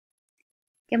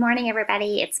Good morning,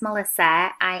 everybody. It's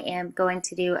Melissa. I am going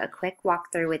to do a quick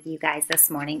walkthrough with you guys this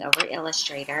morning over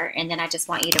Illustrator, and then I just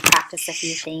want you to practice a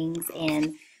few things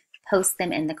and post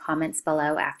them in the comments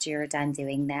below after you're done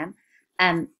doing them.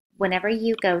 Whenever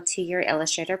you go to your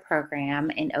Illustrator program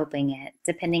and open it,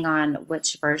 depending on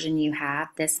which version you have,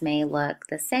 this may look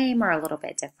the same or a little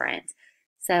bit different.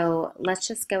 So let's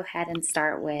just go ahead and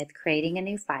start with creating a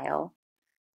new file.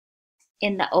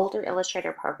 In the older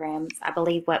Illustrator programs, I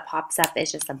believe what pops up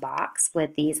is just a box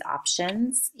with these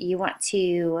options. You want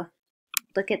to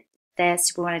look at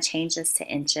this. We want to change this to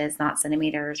inches, not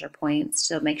centimeters or points.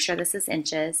 So make sure this is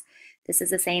inches. This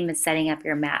is the same as setting up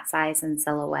your mat size and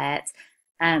Silhouette.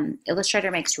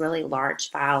 Illustrator makes really large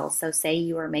files. So say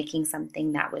you were making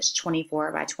something that was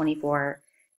 24 by 24,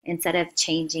 instead of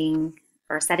changing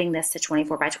or setting this to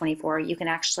 24 by 24, you can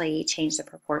actually change the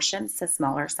proportions to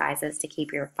smaller sizes to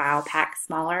keep your file pack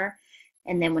smaller.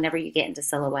 And then whenever you get into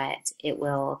Silhouette, it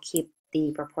will keep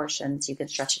the proportions. You can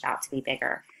stretch it out to be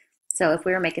bigger. So if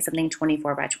we were making something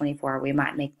 24 by 24, we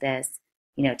might make this,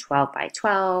 12 by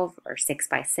 12 or 6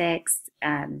 by 6.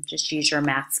 Just use your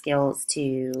math skills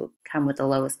to come with the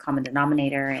lowest common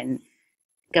denominator and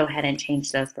go ahead and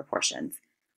change those proportions.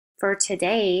 For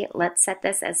today, let's set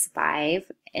this as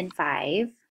 5 and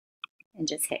 5 and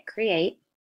just hit create.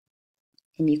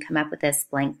 And you come up with this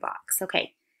blank box.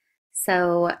 Okay,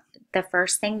 so the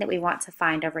first thing that we want to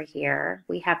find over here,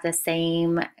 we have the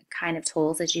same kind of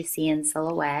tools as you see in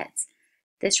Silhouette.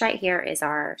 This right here is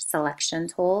our selection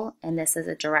tool, and this is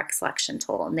a direct selection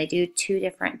tool, and they do two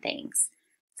different things.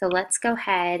 So let's go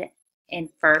ahead and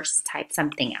first type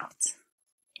something out.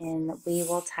 And we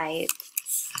will type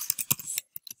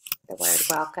the word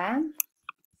welcome.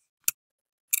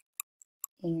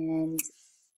 And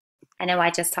I know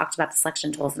I just talked about the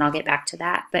selection tools, and I'll get back to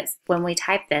that, but when we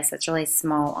type this, it's really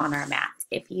small on our mat.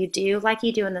 If you do like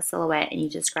you do in the Silhouette and you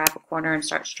just grab a corner and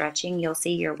start stretching, you'll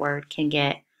see your word can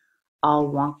get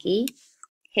all wonky.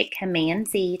 Hit Command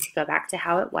Z to go back to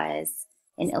how it was.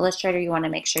 In Illustrator, you want to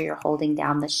make sure you're holding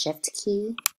down the Shift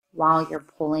key while you're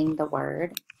pulling the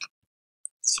word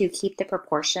to keep the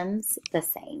proportions the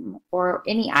same, or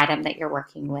any item that you're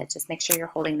working with. Just make sure you're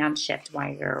holding down Shift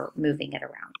while you're moving it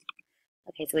around.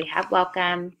 Okay, so we have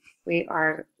welcome. We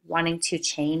are wanting to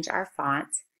change our font.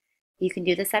 You can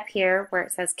do this up here where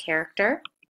it says character.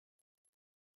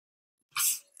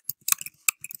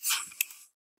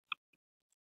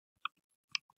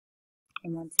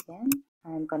 And once again,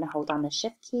 I'm going to hold on the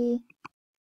Shift key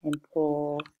and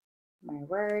pull my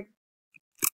word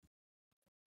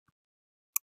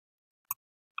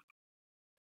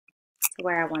to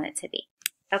where I want it to be.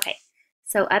 Okay,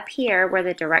 so up here where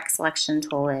the direct selection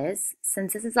tool is,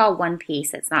 since this is all one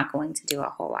piece, it's not going to do a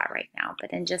whole lot right now,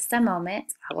 but in just a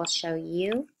moment, I will show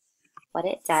you what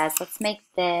it does. Let's make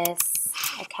this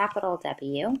a capital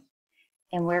W,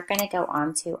 and we're going to go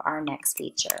on to our next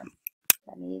feature.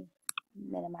 Let me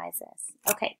minimize this.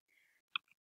 Okay,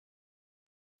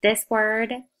 this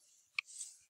word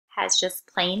has just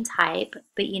plain type,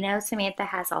 but Samantha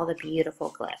has all the beautiful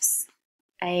glyphs.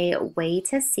 A way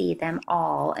to see them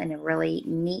all, and a really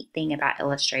neat thing about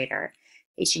Illustrator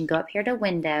is you can go up here to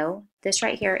Window. This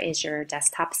right here is your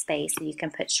desktop space, so you can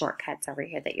put shortcuts over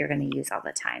here that you're going to use all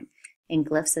the time. And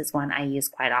glyphs is one I use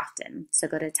quite often. So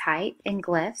go to Type and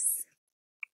Glyphs.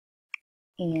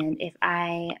 And if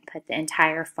I put the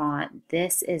entire font,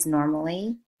 this is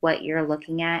normally what you're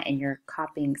looking at, and you're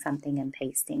copying something and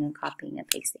pasting and copying and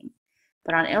pasting.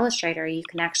 But on Illustrator, you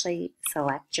can actually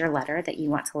select your letter that you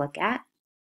want to look at.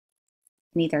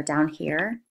 And either down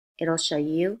here, it'll show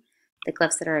you the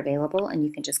glyphs that are available, and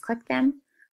you can just click them,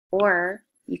 or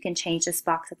you can change this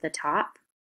box at the top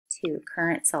to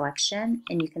current selection,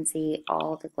 and you can see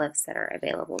all the glyphs that are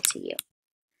available to you.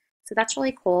 So that's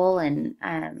really cool, and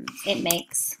it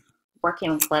makes working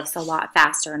with glyphs a lot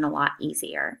faster and a lot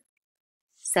easier.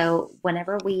 So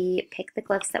whenever we pick the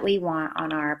glyphs that we want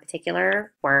on our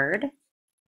particular word,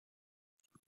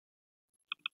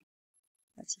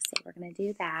 let's just say we're going to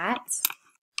do that.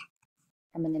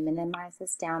 I'm going to minimize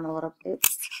this down a little.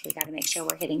 Oops, we got to make sure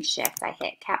we're hitting Shift. I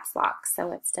hit caps lock,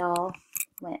 so it still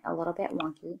went a little bit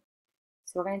wonky.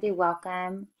 So we're going to do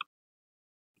welcome.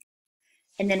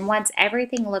 And then once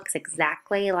everything looks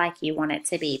exactly like you want it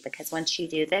to be, because once you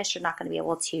do this, you're not going to be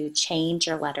able to change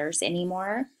your letters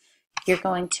anymore. You're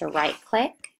going to right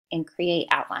click and create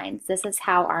outlines. This is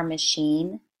how our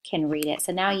machine can read it.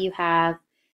 So now you have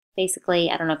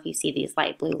basically, I don't know if you see these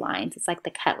light blue lines. It's like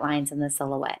the cut lines in the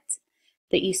Silhouette.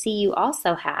 But you see you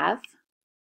also have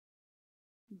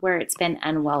where it's been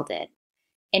unwelded.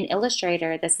 In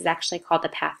Illustrator, this is actually called the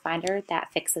Pathfinder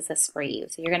that fixes this for you.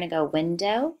 So you're going to go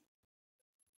Window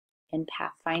in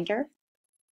Pathfinder.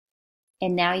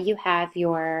 And now you have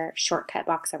your shortcut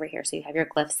box over here. So you have your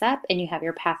glyphs up and you have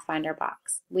your Pathfinder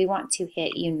box. We want to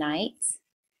hit Unite,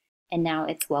 and now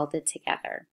it's welded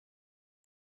together.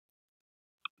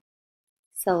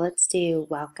 So let's do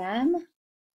welcome.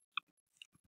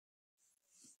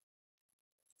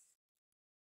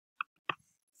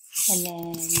 And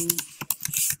then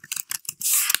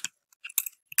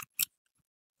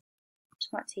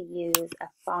just want to use a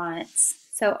font.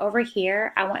 So over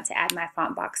here, I want to add my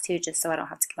font box too, just so I don't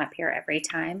have to come up here every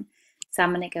time. So I'm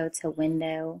going to go to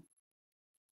Window,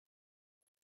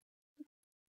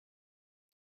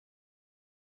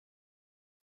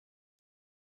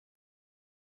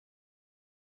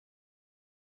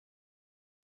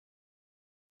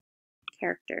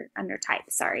 Character, under Type,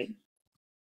 sorry.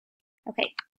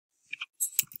 Okay.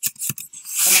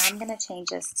 So now I'm going to change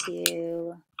this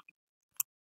to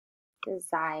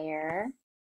Desire.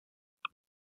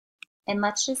 And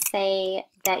let's just say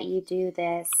that you do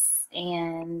this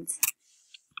and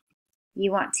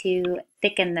you want to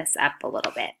thicken this up a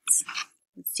little bit.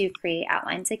 Let's do Create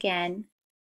Outlines again.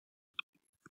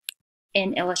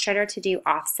 In Illustrator, to do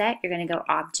offset, you're going to go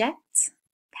Object,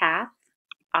 Path,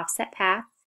 Offset Path.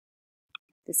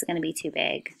 This is going to be too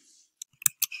big.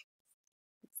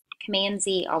 Command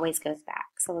Z always goes back.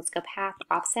 So let's go Path,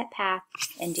 Offset Path,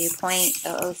 and do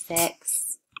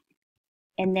 0.006.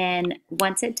 And then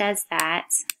once it does that,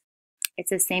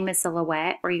 it's the same as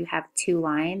Silhouette where you have 2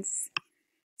 lines.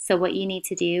 So what you need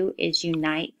to do is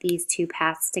unite these 2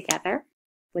 paths together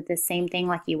with the same thing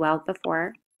like you weld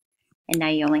before. And now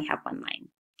you only have 1 line.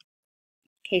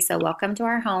 Okay, so welcome to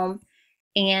our home.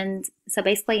 And so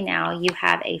basically now you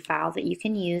have a file that you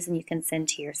can use and you can send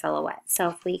to your Silhouette. So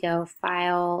if we go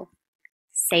File,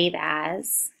 Save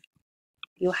As,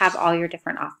 you'll have all your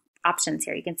different options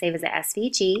here. You can save as a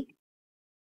SVG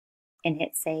and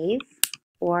hit Save,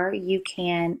 or you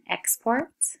can export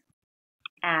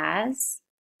as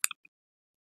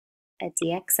a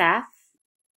DXF.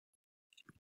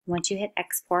 Once you hit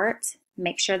Export,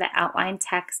 make sure the outline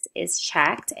text is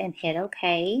checked and hit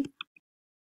OK.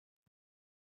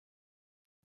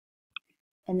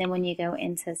 And then when you go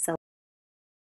into